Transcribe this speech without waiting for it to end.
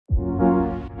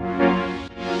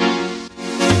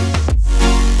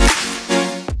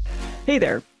Hey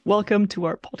there, welcome to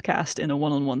our podcast in a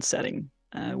one-on-one setting,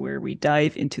 where we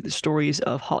dive into the stories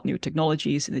of hot new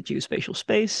technologies in the geospatial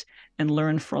space and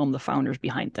learn from the founders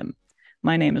behind them.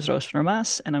 My name is Rosalie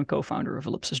Maas, and I'm co-founder of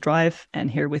Ellipsis Drive,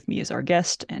 and here with me is our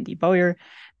guest, Andy Bowyer.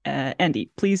 Andy,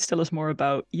 please tell us more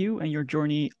about you and your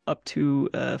journey up to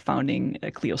founding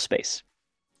Kleos Space.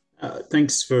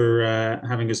 Thanks for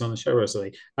having us on the show,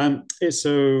 Rosalie.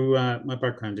 My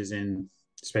background is in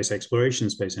space exploration,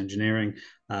 space engineering.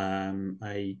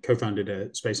 I co-founded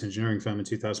a space engineering firm in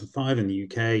 2005 in the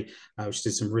UK, which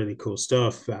did some really cool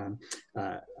stuff.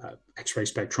 X-ray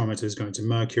spectrometers going to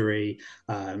Mercury,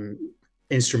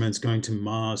 instruments going to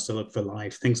Mars to look for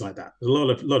life, things like that. It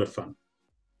was a lot of fun.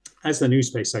 As the new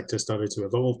space sector started to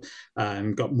evolve,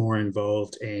 got more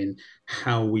involved in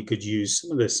how we could use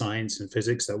some of the science and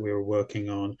physics that we were working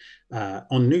on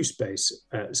new space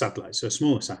satellites, so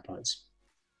smaller satellites.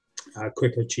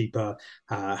 Quicker, cheaper,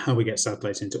 how we get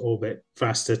satellites into orbit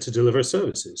faster to deliver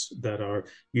services that are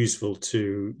useful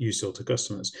to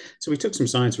customers. So we took some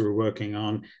science we were working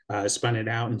on, span it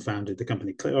out, and founded the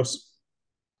company Kleos,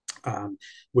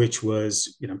 which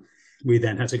was, we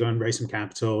then had to go and raise some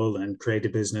capital and create a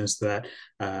business that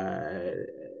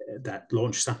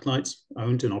launched satellites,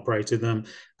 owned and operated them,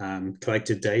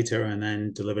 collected data, and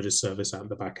then delivered a service out of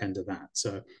the back end of that.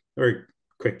 So very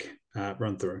quick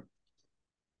run through.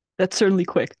 That's certainly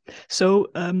quick.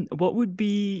 So, what would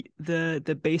be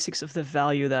the basics of the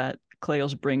value that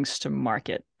Kleos brings to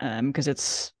market? Because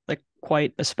it's like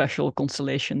quite a special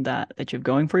constellation that you're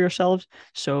going for yourselves.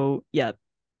 So, yeah,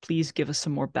 please give us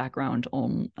some more background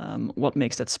on what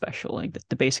makes that special, like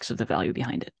the basics of the value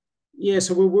behind it. Yeah,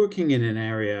 so we're working in an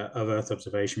area of Earth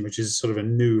observation, which is sort of a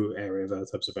new area of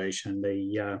Earth observation,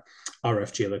 the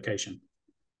RF geolocation.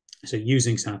 So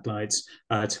using satellites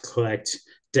to collect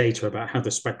data about how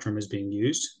the spectrum is being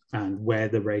used and where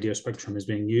the radio spectrum is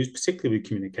being used, particularly with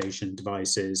communication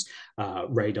devices,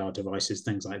 radar devices,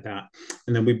 things like that.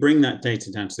 And then we bring that data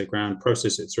down to the ground,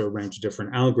 process it through a range of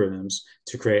different algorithms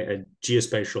to create a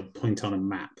geospatial point on a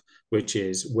map, which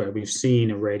is where we've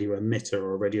seen a radio emitter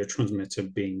or a radio transmitter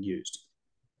being used.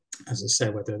 As I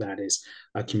said, whether that is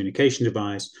a communication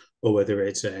device or whether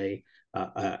it's a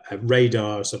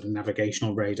radar, sort of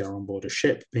navigational radar on board a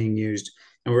ship being used,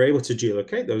 and we're able to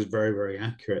geolocate those very, very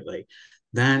accurately.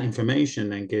 That information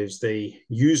then gives the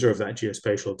user of that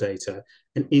geospatial data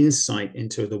an insight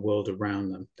into the world around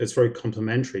them that's very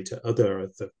complementary to other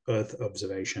Earth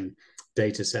observation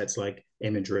data sets like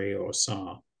imagery or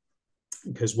SAR.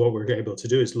 Because what we're able to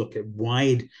do is look at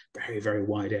wide, very, very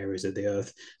wide areas of the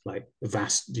Earth, like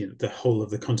vast, the whole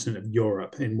of the continent of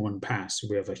Europe in one pass.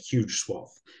 We have a huge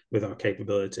swath with our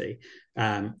capability.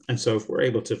 And so if we're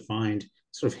able to find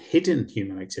sort of hidden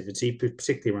human activity,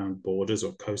 particularly around borders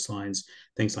or coastlines,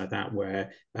 things like that,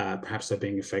 where perhaps they're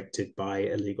being affected by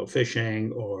illegal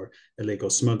fishing or illegal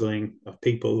smuggling of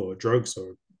people or drugs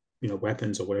or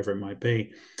weapons or whatever it might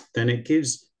be, then it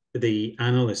gives the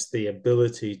analyst the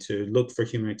ability to look for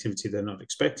human activity they're not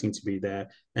expecting to be there,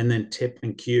 and then tip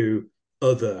and cue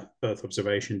other Earth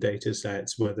observation data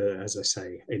sets, whether, as I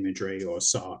say, imagery or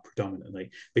SAR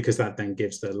predominantly, because that then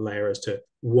gives the layer as to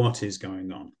what is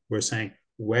going on. We're saying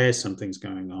where something's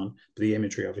going on, but the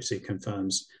imagery obviously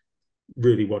confirms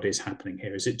really what is happening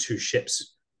here. Is it two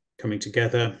ships coming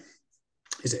together?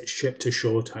 Is it ship to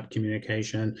shore type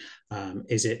communication?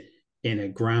 Is it in a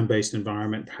ground-based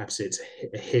environment? Perhaps it's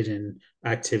a hidden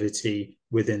activity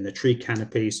within the tree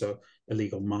canopy, so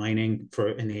illegal mining, for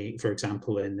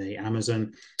example, in the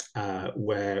Amazon,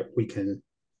 where we can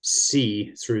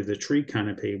see through the tree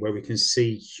canopy, where we can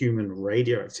see human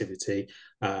radio activity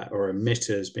or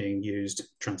emitters being used,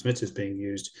 transmitters being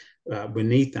used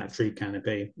beneath that tree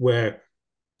canopy, where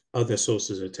other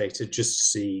sources of data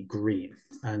just see green.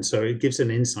 And so it gives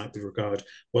an insight with regard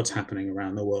what's happening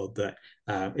around the world that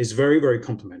is very, very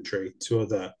complementary to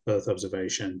other Earth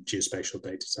observation geospatial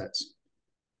data sets.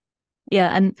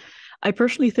 Yeah, and I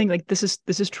personally think like this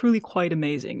is truly quite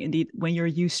amazing. Indeed, when you're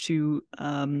used to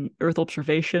Earth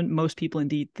observation, most people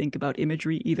indeed think about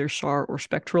imagery, either SAR or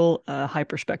spectral,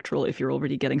 hyperspectral if you're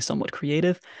already getting somewhat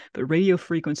creative. But radio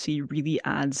frequency really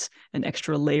adds an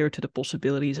extra layer to the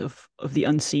possibilities of the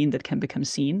unseen that can become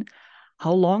seen.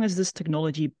 How long has this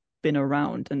technology been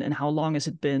around, and how long has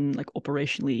it been like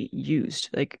operationally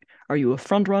used? Like, are you a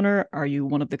front runner? Are you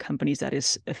one of the companies that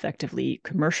is effectively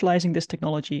commercializing this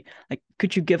technology? Like,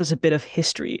 could you give us a bit of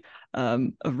history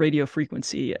of radio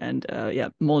frequency and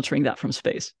monitoring that from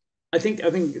space? I think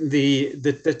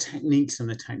the techniques and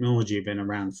the technology have been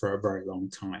around for a very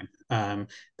long time.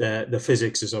 The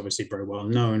physics is obviously very well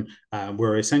known.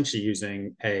 We're essentially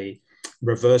using a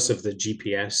reverse of the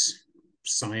GPS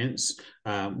science,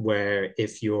 where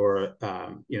if you're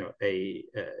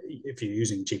if you're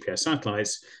using GPS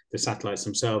satellites, the satellites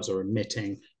themselves are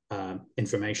emitting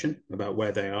information about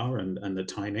where they are and the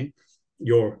timing.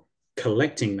 You're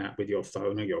collecting that with your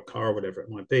phone or your car or whatever it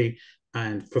might be,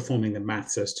 and performing the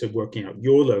maths as to working out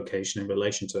your location in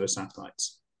relation to those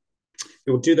satellites.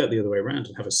 It will do that the other way around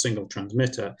and have a single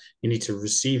transmitter. You need to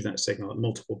receive that signal at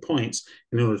multiple points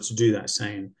in order to do that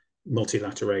same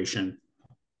multilateration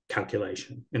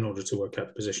calculation in order to work out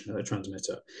the position of the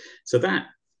transmitter. So that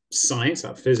science,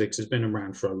 that physics, has been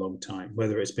around for a long time,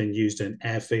 whether it's been used in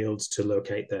airfields to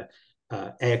locate the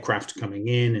aircraft coming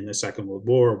in the Second World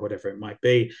War or whatever it might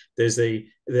be. There's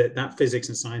that physics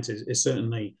and science is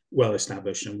certainly well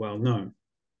established and well known.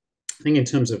 I think in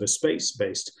terms of a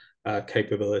space-based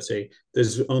capability,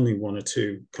 there's only one or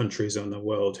two countries in the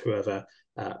world who have a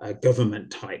government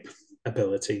type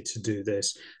ability to do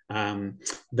this.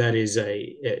 It's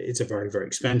a very, very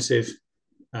expensive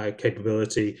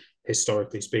capability,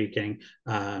 historically speaking,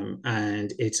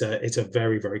 and it's a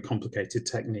very, very complicated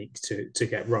technique to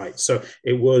get right. So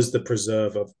it was the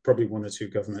preserve of probably one or two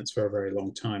governments for a very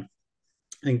long time.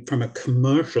 I think from a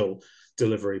commercial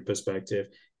delivery perspective,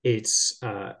 it's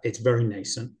very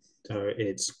nascent. So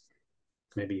it's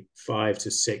maybe 5 to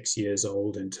 6 years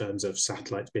old in terms of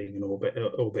satellites being in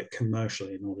orbit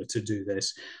commercially in order to do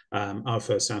this. Our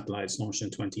first satellites launched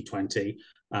in 2020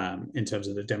 in terms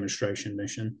of the demonstration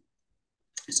mission.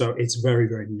 So it's very,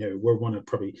 very new. We're one of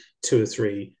probably 2 or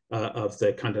 3 of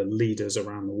the kind of leaders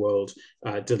around the world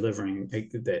delivering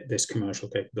this commercial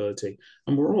capability.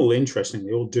 And we're all,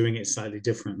 interestingly, all doing it slightly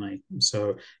differently.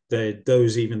 So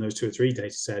those 2 or 3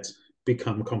 data sets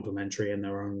become complementary in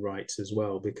their own rights as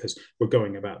well, because we're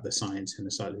going about the science in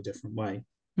a slightly different way.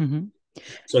 Mm-hmm.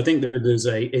 So I think that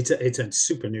it's a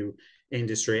super new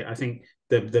industry. I think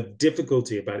the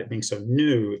difficulty about it being so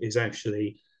new is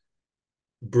actually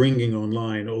bringing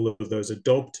online all of those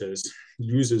adopters,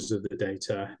 users of the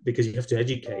data, because you have to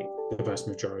educate the vast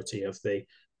majority of the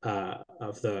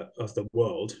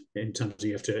world in terms of,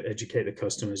 you have to educate the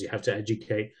customers, you have to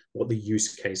educate what the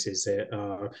use cases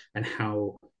are and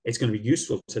how it's going to be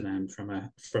useful to them from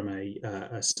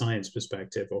a science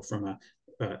perspective or from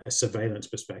a surveillance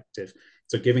perspective.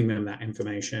 So giving them that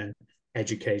information,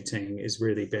 educating, has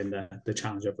really been the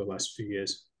challenge over the last few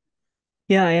years.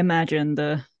 Yeah, I imagine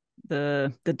the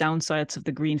downsides of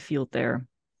the green field there.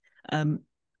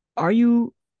 Are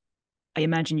you, I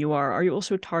imagine you are you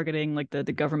also targeting like the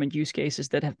government use cases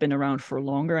that have been around for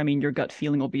longer? I mean, your gut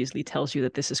feeling obviously tells you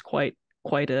that this is quite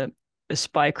a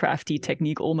spycrafty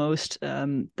technique almost,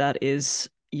 that is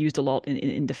used a lot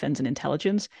in defense and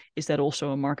intelligence. Is that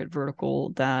also a market vertical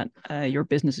that your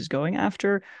business is going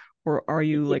after? Or are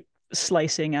you like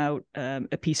slicing out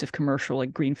a piece of commercial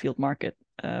like greenfield market?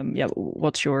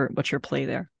 What's your play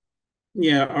there?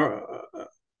 Yeah,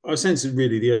 our sense is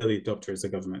really the early adopter is the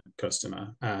government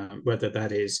customer, whether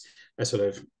that is a sort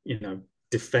of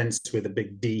defense with a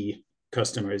big D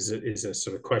customer is a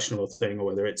sort of questionable thing, or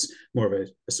whether it's more of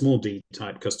a small D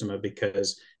type customer,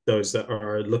 because those that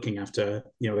are looking after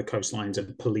the coastlines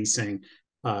and policing,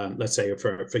 let's say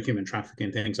for human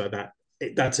trafficking, things like that,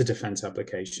 that's a defense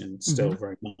application still,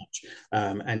 very much.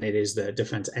 And it is the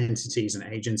defense entities and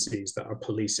agencies that are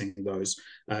policing those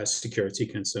security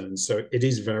concerns. So it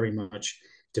is very much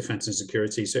defense and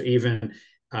security. So even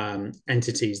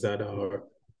entities that are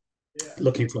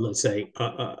looking for, let's say,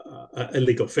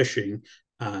 illegal fishing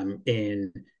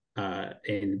in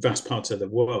vast parts of the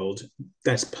world,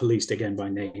 that's policed again by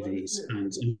navies,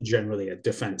 and generally a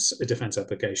defense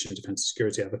application, a defense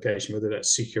security application, whether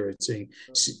that's security,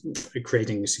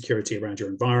 creating security around your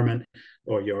environment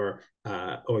or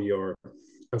your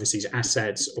overseas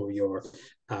assets or your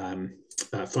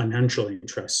financial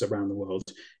interests around the world.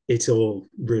 It's all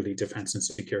really defense and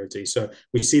security. So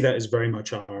we see that as very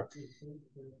much our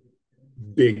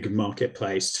big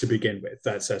marketplace to begin with.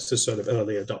 That's a sort of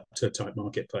early adopter type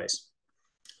marketplace.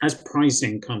 As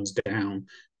pricing comes down,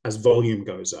 as volume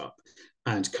goes up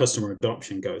and customer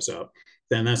adoption goes up,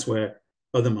 then that's where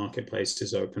other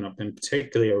marketplaces open up, and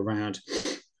particularly around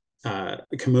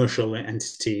commercial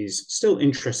entities still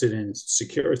interested in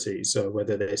security. So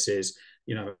whether this is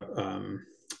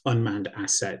unmanned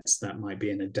assets that might be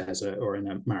in a desert or in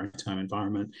a maritime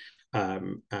environment,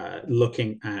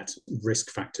 looking at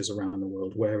risk factors around the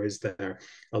world. Where is there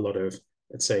a lot of,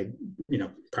 let's say,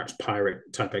 perhaps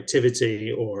pirate type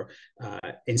activity or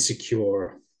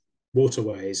insecure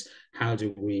waterways? How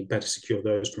do we better secure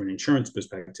those from an insurance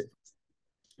perspective?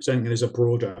 So I think there's a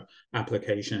broader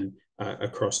application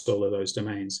across all of those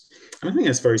domains. And I think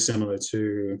that's very similar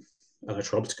to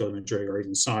electro-optical imagery or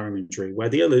even SAR imagery, where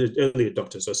the early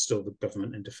adopters are still the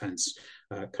government and defense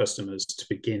customers to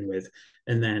begin with.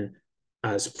 And then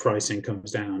as pricing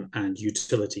comes down and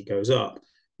utility goes up,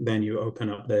 then you open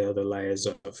up the other layers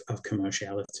of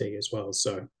commerciality as well.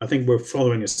 So I think we're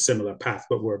following a similar path,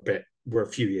 but we're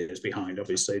a few years behind,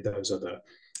 obviously, those other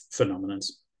phenomenons.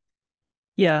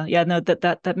 Yeah, no,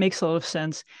 that makes a lot of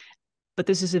sense. But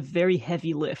this is a very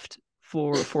heavy lift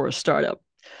for a startup.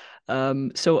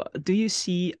 So do you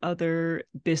see other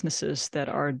businesses that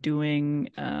are doing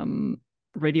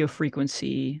radio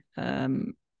frequency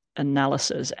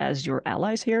analysis as your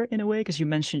allies here in a way? Because you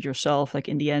mentioned yourself, like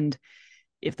in the end,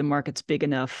 if the market's big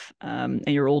enough and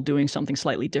you're all doing something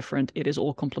slightly different, it is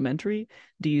all complementary.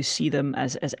 Do you see them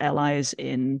as allies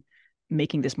in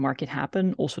making this market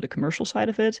happen, also the commercial side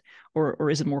of it, or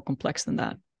is it more complex than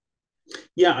that?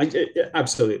 Yeah,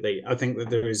 absolutely. I think that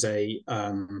there is they're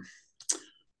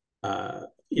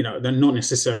not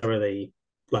necessarily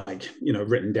like,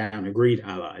 written down agreed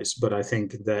allies, but I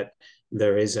think that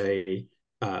there is a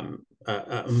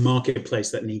marketplace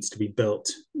that needs to be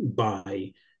built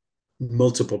by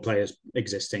multiple players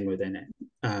existing within it,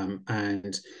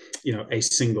 and a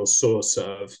single source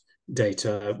of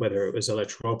data, whether it was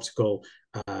electro-optical,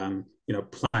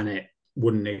 planet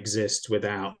wouldn't exist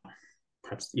without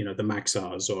perhaps the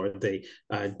Maxars or the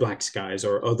Black Skies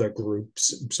or other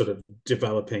groups sort of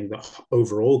developing the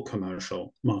overall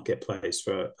commercial marketplace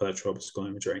for electro-optical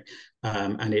imagery,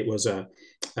 and it was a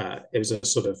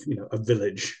sort of a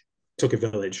village. Took a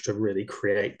village to really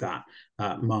create that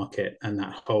market and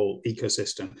that whole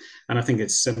ecosystem. And I think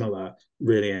it's similar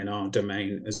really in our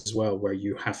domain as well, where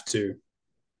you have to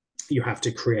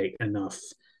create enough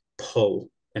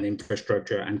pull and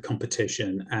infrastructure and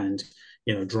competition and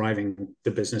driving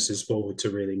the businesses forward to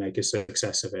really make a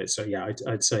success of it. So yeah,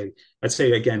 I'd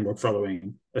say again, we're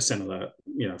following a similar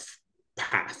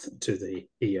path to the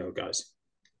EO guys.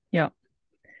 Yeah,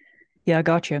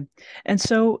 gotcha. And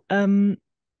so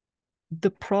the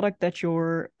product that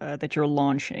you're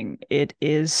launching, it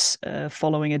is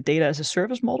following a data as a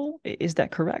service model. Is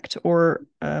that correct? Or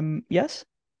yes?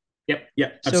 Yep, So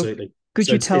absolutely. could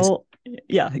So you it's tell?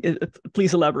 Yeah,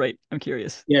 please elaborate. I'm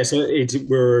curious. yeah. So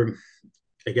we're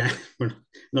again, we're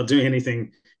not doing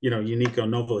anything unique or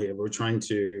novel here. We're trying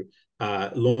to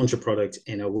launch a product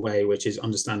in a way which is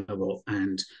understandable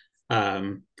and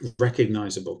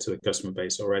recognizable to the customer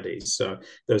base already. So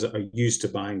those are used to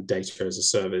buying data as a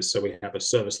service. So we have a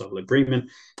service level agreement,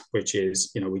 which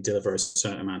is we deliver a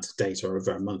certain amount of data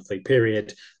over a monthly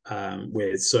period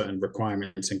with certain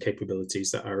requirements and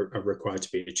capabilities that are required to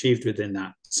be achieved within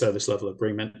that service level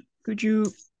agreement. Could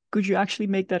you actually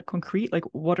make that concrete? Like,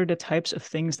 what are the types of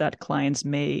things that clients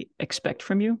may expect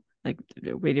from you, like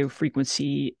radio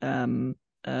frequency,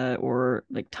 or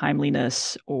like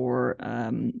timeliness, or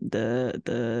the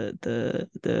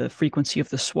frequency of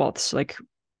the swaths? Like,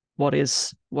 what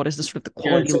is the sort of the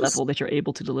quality level that you're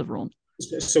able to deliver on?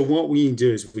 So what we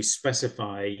do is we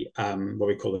specify what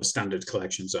we call a standard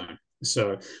collection zone.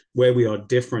 So where we are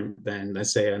different than,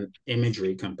 let's say, an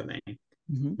imagery company,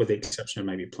 with the exception of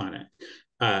maybe Planet,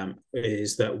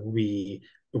 is that we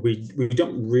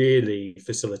don't really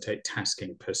facilitate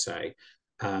tasking per se.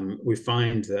 We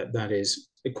find that is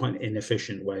quite an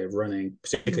inefficient way of running,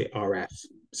 particularly RF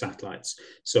satellites.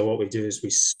 So what we do is we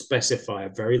specify a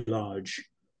very large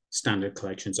standard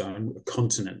collection zone,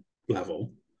 continent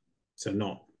level. So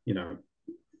not,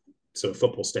 sort of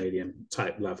football stadium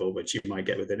type level, which you might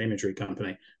get with an imagery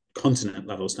company, continent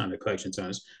level standard collection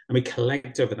zones. And we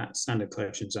collect over that standard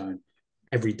collection zone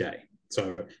every day.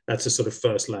 So that's a sort of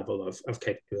first level of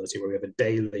capability where we have a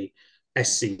daily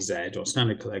SCZ or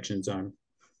standard collection zone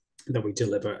that we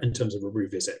deliver in terms of a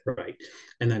revisit rate.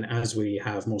 And then as we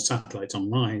have more satellites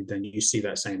online, then you see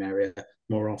that same area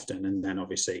more often. And then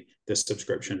obviously the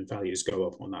subscription values go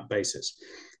up on that basis.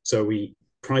 So we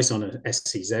price on an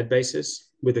SCZ basis,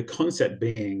 with the concept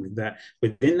being that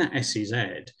within that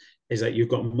SCZ is that you've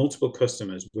got multiple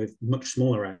customers with much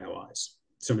smaller AOIs.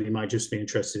 Somebody might just be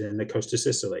interested in the coast of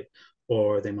Sicily,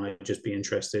 or they might just be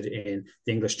interested in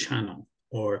the English Channel,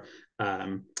 or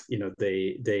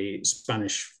the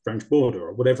Spanish-French border,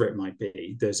 or whatever it might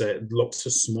be. There's lots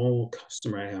of small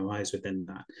customer AOIs within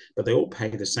that, but they all pay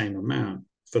the same amount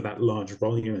for that large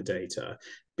volume of data,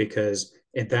 because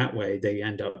in that way they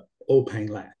end up all paying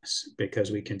less,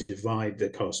 because we can divide the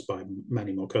cost by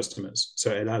many more customers.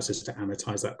 So it allows us to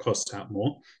amortize that cost out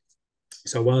more.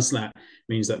 So whilst that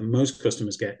means that most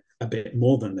customers get a bit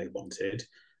more than they wanted,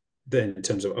 then in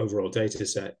terms of overall data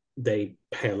set, they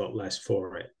pay a lot less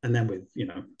for it. And then with,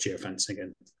 geofencing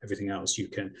and everything else, you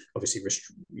can obviously,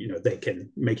 they can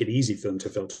make it easy for them to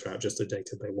filter out just the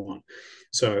data they want.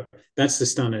 So that's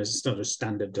the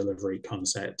standard delivery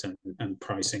concept and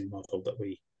pricing model that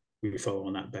we follow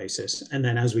on that basis. And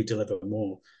then as we deliver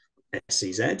more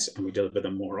SCZs and we deliver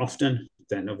them more often,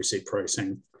 then obviously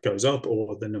pricing goes up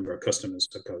or the number of customers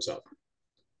that goes up.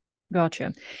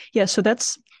 Gotcha. Yeah, so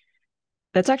that's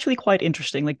actually quite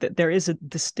interesting. Like there is a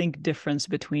distinct difference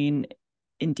between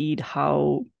indeed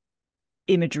how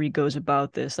imagery goes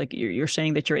about this. Like you're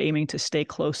saying that you're aiming to stay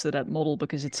close to that model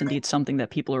because it's indeed something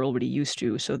that people are already used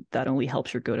to. So that only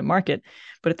helps your go to market.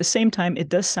 But at the same time, it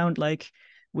does sound like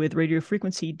with radio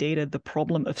frequency data, the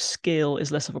problem of scale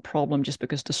is less of a problem just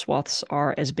because the swaths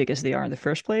are as big as they are in the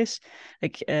first place.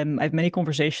 Like I have many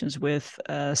conversations with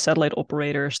satellite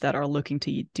operators that are looking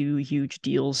to do huge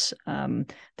deals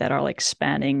that are like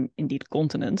spanning indeed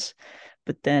continents,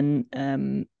 but then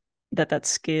that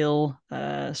scale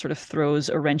sort of throws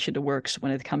a wrench in the works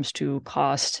when it comes to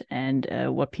cost and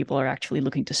what people are actually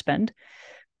looking to spend.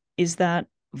 Is that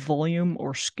volume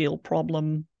or scale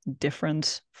problem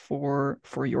different for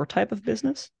your type of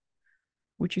business,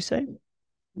 would you say?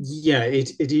 Yeah,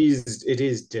 it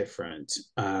is different.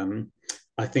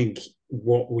 I think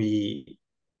what we,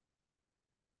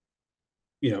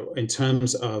 in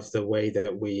terms of the way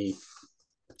that we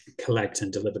collect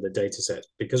and deliver the data set,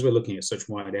 because we're looking at such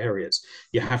wide areas,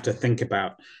 you have to think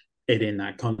about it in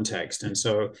that context. And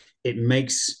so it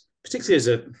makes, particularly as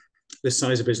the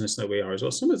size of business that we are as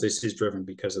well, some of this is driven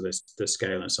because of the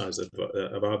scale and size of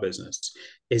our business,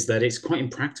 is that it's quite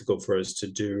impractical for us to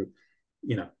do,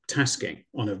 tasking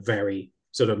on a very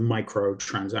sort of micro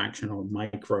transaction or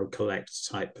micro collect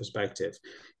type perspective,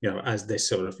 as this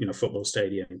sort of, football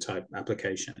stadium type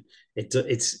application.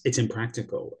 It's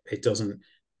impractical.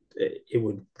 It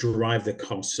would drive the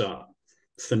costs up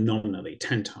phenomenally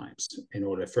 10 times in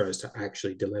order for us to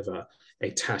actually deliver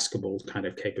a taskable kind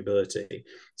of capability.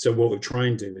 So what we try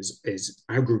and do is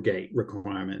aggregate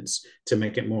requirements to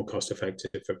make it more cost effective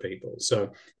for people.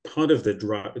 So part of the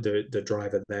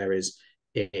driver there is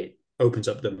it opens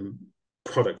up the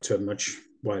product to a much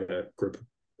wider group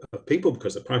of people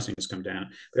because the pricing has come down,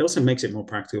 but it also makes it more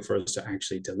practical for us to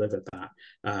actually deliver that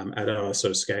at our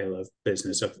sort of scale of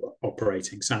business of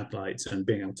operating satellites and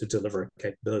being able to deliver a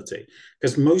capability.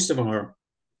 Because most of our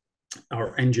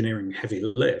engineering heavy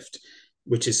lift,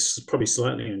 which is probably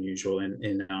slightly unusual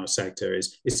in our sector,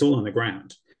 is it's all on the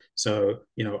ground. So,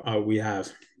 we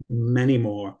have many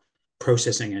more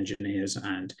processing engineers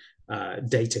and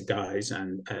data guys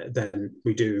than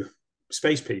we do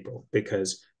space people,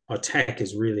 because our tech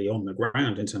is really on the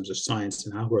ground in terms of science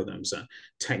and algorithms and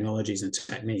technologies and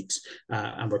techniques.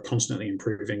 And we're constantly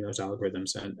improving those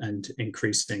algorithms and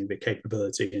increasing the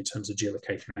capability in terms of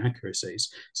geolocation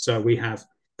accuracies. So we have,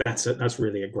 that's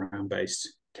really a ground-based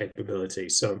capability.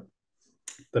 So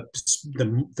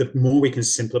the more we can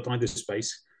simplify the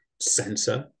space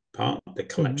sensor part, the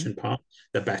collection part,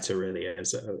 the better really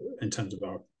is in terms of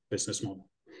our business model.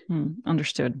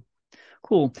 Understood.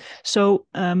 Cool. So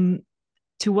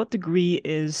to what degree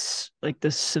is like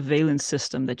the surveillance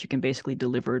system that you can basically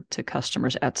deliver to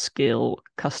customers at scale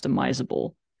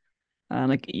customizable?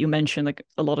 Like you mentioned, like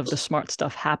a lot of the smart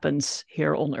stuff happens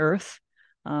here on Earth.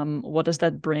 What does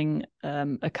that bring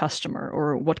a customer,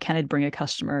 or what can it bring a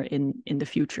customer in the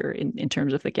future in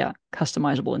terms of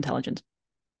customizable intelligence?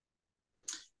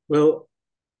 Well,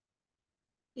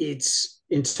 it's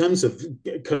in terms of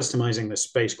customizing the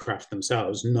spacecraft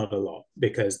themselves, not a lot,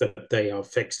 because they are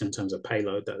fixed in terms of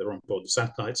payload that are on board the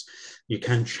satellites. You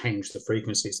can change the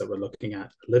frequencies that we're looking at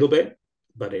a little bit,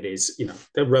 but it is,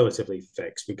 they're relatively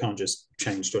fixed. We can't just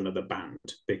change to another band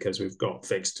because we've got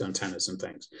fixed antennas and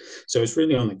things. So it's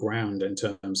really on the ground in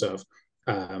terms of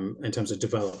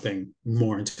developing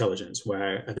more intelligence,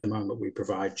 where at the moment we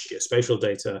provide geospatial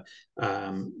data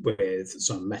with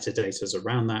some metadata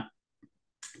around that.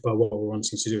 But what we're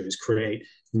wanting to do is create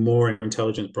more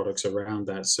intelligence products around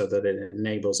that so that it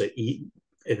enables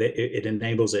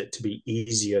it to be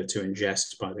easier to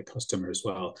ingest by the customer as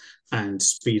well and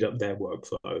speed up their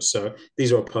workflow. So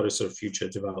these are part of sort of future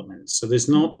developments. So there's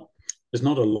not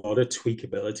a lot of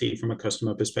tweakability from a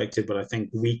customer perspective, but I think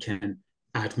we can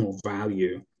add more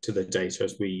value to the data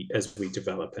as we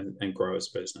develop and grow as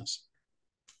a business.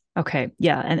 Okay,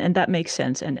 yeah, and that makes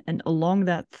sense. And along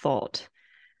that thought,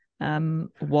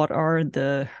 what are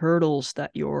the hurdles that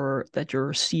you're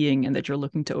seeing and that you're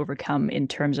looking to overcome in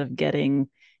terms of getting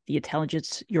the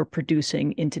intelligence you're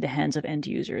producing into the hands of end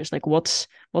users? Like what's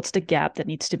the gap that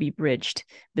needs to be bridged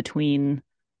between,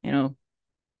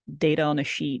 data on a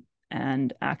sheet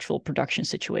and actual production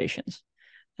situations?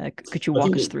 Could you I walk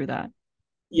think us through that?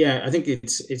 yeah, I think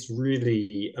it's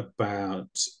really about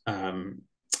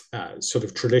sort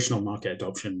of traditional market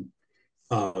adoption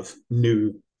of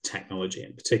new technology,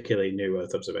 and particularly new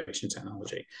Earth observation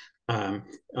technology.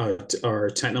 Our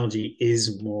technology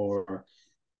is more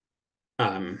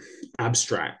um,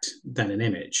 abstract than an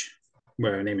image,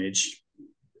 where an image,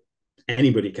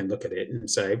 anybody can look at it and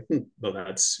say, well,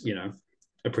 that's,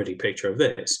 a pretty picture of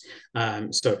this.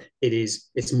 So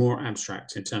it's more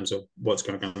abstract in terms of what's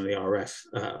going on in the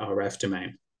RF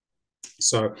domain.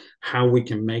 So how we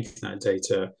can make that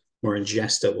data more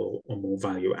ingestible or more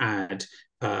value add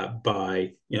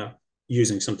by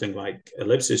using something like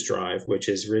Ellipsis Drive, which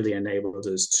has really enabled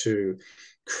us to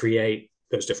create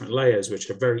those different layers, which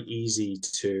are very easy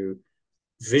to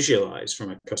visualize from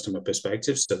a customer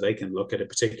perspective. So they can look at a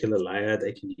particular layer,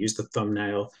 they can use the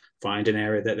thumbnail, find an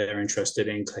area that they're interested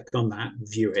in, click on that,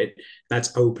 view it.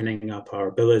 That's opening up our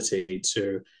ability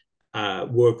to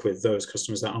work with those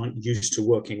customers that aren't used to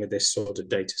working with this sort of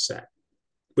data set,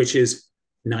 which is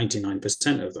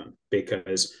 99% of them,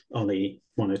 because only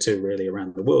one or two really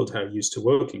around the world are used to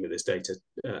working with this data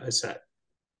set.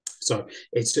 So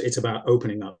it's about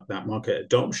opening up that market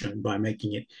adoption by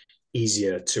making it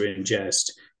easier to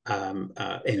ingest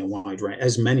in a wide range,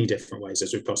 as many different ways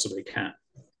as we possibly can.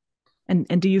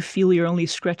 And do you feel you're only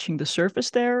scratching the surface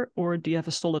there, or do you have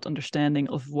a solid understanding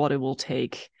of what it will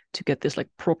take to get this like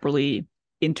properly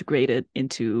integrated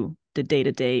into the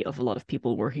day-to-day of a lot of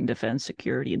people working defense,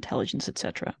 security, intelligence,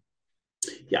 etc.?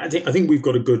 Yeah, I think we've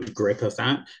got a good grip of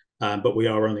that, but we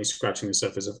are only scratching the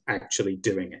surface of actually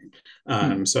doing it.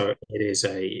 Hmm. So it is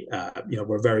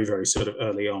we're very, very sort of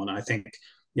early on. I think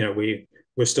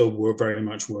we're very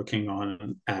much working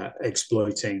on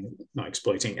executing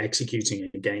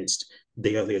against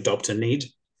the early adopter need.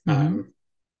 Mm-hmm.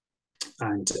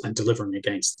 And delivering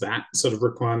against that sort of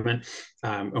requirement.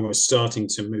 And we're starting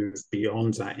to move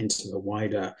beyond that into the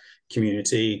wider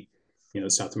community,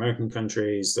 South American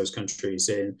countries, those countries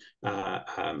in,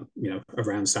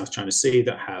 around South China Sea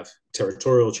that have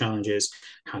territorial challenges.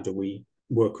 How do we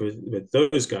work with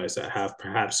those guys that have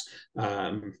perhaps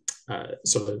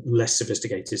sort of less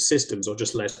sophisticated systems or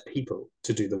just less people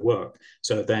to do the work?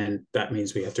 So then that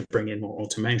means we have to bring in more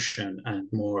automation and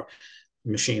more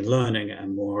machine learning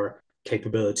and more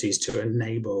capabilities to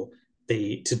enable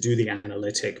to do the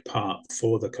analytic part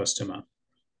for the customer.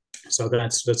 So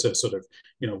that's a sort of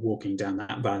walking down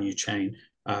that value chain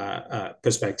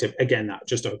perspective. Again, that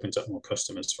just opens up more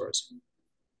customers for us.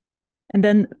 And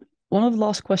then one of the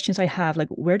last questions I have, like,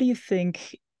 where do you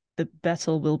think the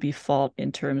battle will be fought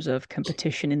in terms of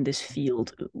competition in this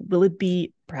field? Will it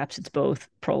be, perhaps it's both,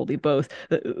 probably both,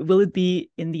 will it be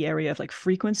in the area of like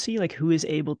frequency, like who is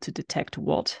able to detect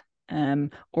what?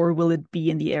 Or will it be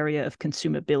in the area of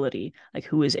consumability, like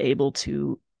who is able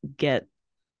to get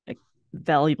like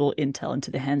valuable intel into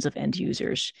the hands of end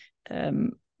users,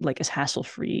 like as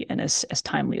hassle-free and as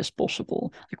timely as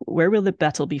possible? Like, where will the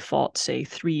battle be fought, say,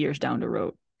 3 years down the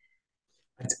road?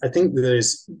 I think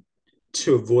there's,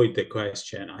 to avoid the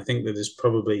question, I think that there's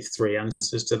probably three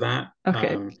answers to that.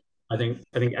 Okay. I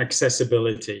think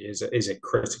accessibility is a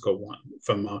critical one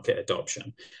for market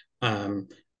adoption, and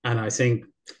I think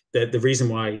that the reason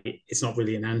why it's not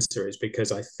really an answer is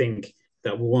because I think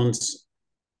that one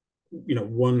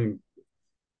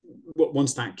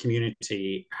once that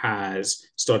community has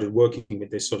started working with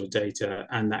this sort of data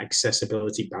and that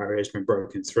accessibility barrier has been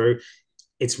broken through,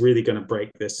 it's really going to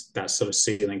break that sort of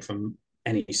ceiling from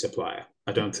any supplier.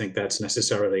 I don't think that's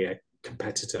necessarily a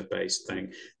competitor-based thing.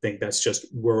 I think that's just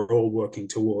we're all working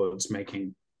towards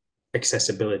making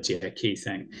accessibility a key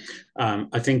thing.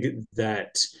 I think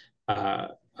that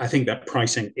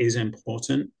pricing is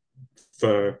important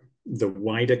for the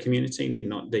wider community,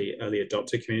 not the early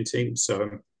adopter community.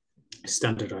 So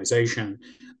standardization,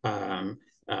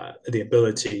 the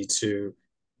ability to,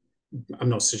 I'm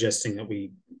not suggesting that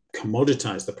we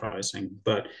commoditize the pricing,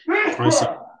 but pricing,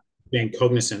 being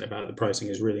cognizant about the pricing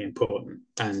is really important,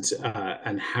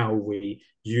 and how we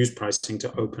use pricing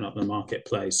to open up the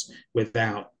marketplace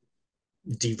without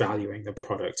devaluing the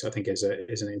product, I think is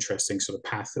an interesting sort of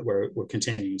path that we're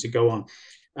continuing to go on.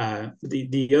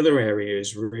 The other area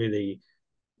is really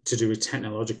to do with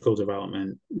technological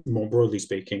development, more broadly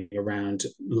speaking, around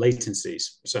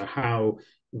latencies. So how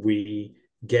we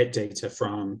get data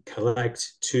from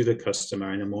collect to the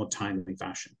customer in a more timely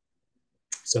fashion.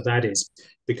 So that is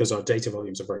because our data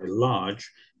volumes are very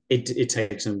large. It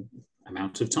takes them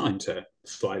amount of time to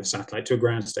fly the satellite to a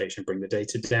ground station, bring the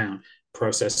data down,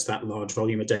 process that large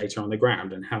volume of data on the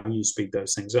ground, and how you speed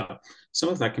those things up. Some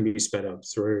of that can be sped up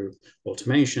through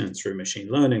automation, through machine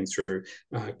learning, through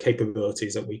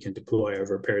capabilities that we can deploy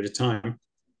over a period of time.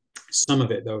 Some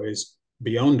of it, though, is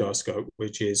beyond our scope,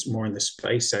 which is more in the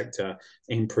space sector,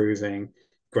 improving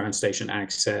ground station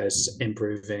access,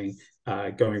 improving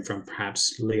going from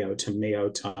perhaps LEO to MEO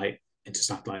type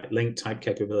intersatellite link type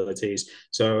capabilities.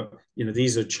 So,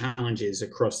 these are challenges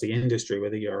across the industry,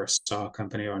 whether you're a SAR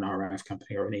company or an RF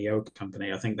company or an EO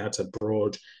company. I think that's a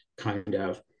broad kind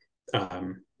of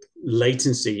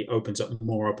latency opens up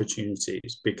more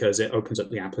opportunities because it opens up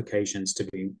the applications to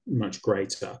be much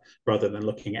greater rather than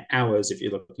looking at hours. If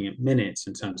you're looking at minutes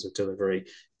in terms of delivery,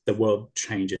 the world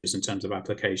changes in terms of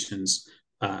applications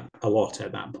a lot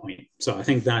at that point. So I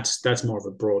think that's more of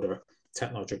a broader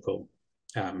technological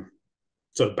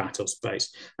sort of battle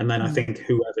space. And then I think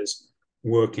whoever's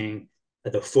working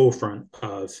at the forefront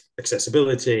of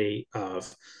accessibility,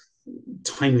 of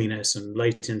timeliness and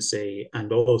latency,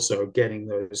 and also getting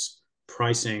those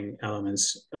pricing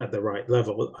elements at the right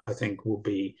level, I think will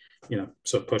be,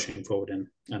 sort of pushing forward and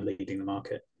leading the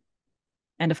market.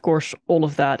 And of course, all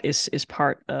of that is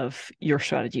part of your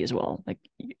strategy as well. Like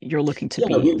you're looking to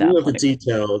be we that have a player.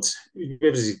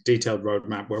 detailed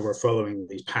roadmap where we're following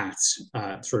these paths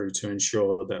through to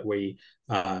ensure that we,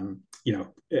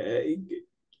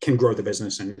 can grow the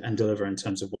business and deliver in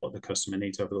terms of what the customer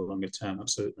needs over the longer term.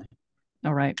 Absolutely.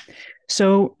 All right.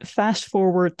 So fast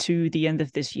forward to the end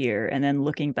of this year and then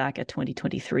looking back at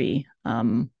 2023,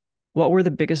 what were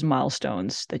the biggest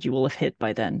milestones that you will have hit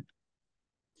by then?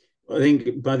 I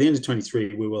think by the end of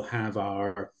 23, we will have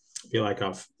our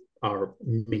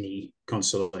mini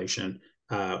constellation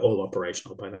all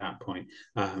operational by that point.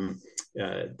 The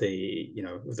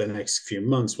next few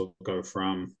months will go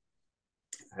from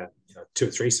 2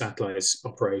 or 3 satellites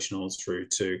operational through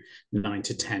to 9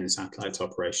 to 10 satellites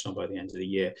operational by the end of the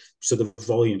year. So the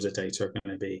volumes of data are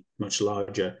going to be much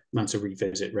larger, amounts of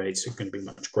revisit rates are going to be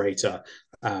much greater,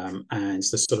 and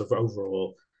the sort of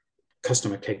overall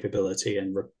customer capability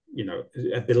and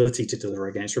ability to deliver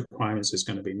against requirements is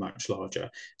going to be much larger.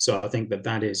 So I think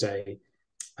that is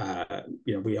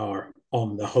we are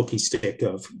on the hockey stick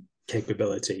of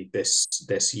capability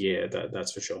this year.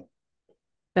 That's for sure.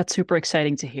 That's super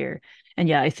exciting to hear. And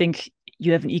yeah, I think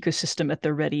you have an ecosystem at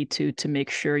the ready to make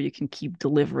sure you can keep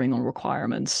delivering on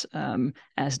requirements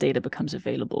as data becomes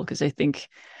available. Because I think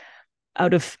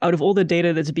out of all the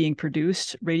data that's being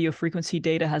produced, radio frequency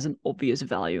data has an obvious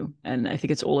value. And I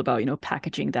think it's all about,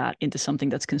 packaging that into something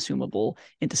that's consumable,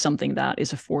 into something that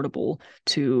is affordable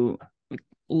to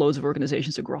loads of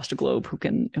organizations across the globe who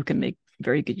can make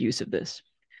very good use of this.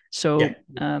 So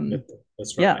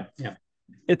that's right. Yeah.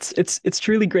 It's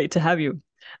truly great to have you.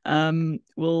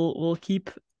 We'll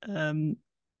keep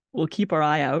our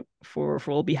eye out for what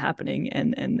will be happening,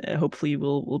 and hopefully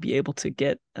we'll be able to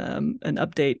get an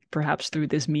update perhaps through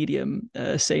this medium,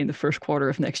 say in the first quarter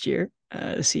of next year,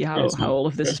 to see how all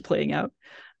of this is playing out.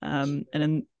 And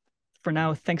then for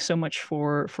now, thanks so much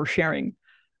for sharing.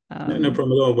 No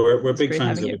problem at all. We're big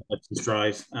fans of Ellipsis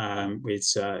Drive.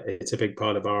 It's a big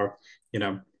part of our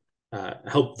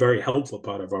very helpful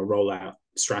part of our rollout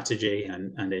strategy,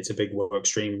 and it's a big work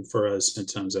stream for us in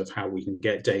terms of how we can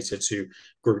get data to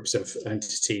groups of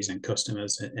entities and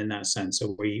customers in that sense.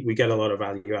 So we get a lot of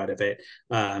value out of it.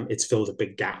 It's filled a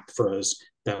big gap for us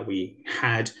that we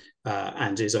had,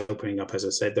 and is opening up, as I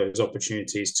said, those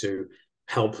opportunities to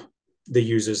help the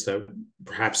users that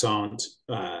perhaps aren't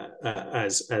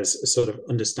as sort of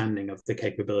understanding of the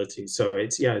capabilities. So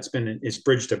it's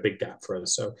bridged a big gap for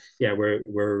us. So yeah, we're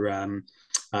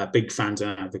big fans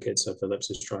and advocates of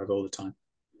Ellipsis Drive all the time.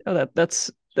 Oh,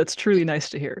 that's truly nice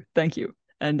to hear. Thank you.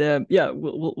 And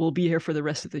we'll be here for the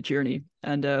rest of the journey.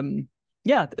 And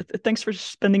thanks for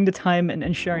spending the time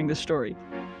and sharing this story.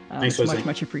 Thanks, it's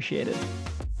much appreciated.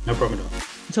 No problem at all.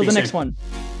 Until the next one.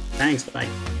 Thanks. Bye.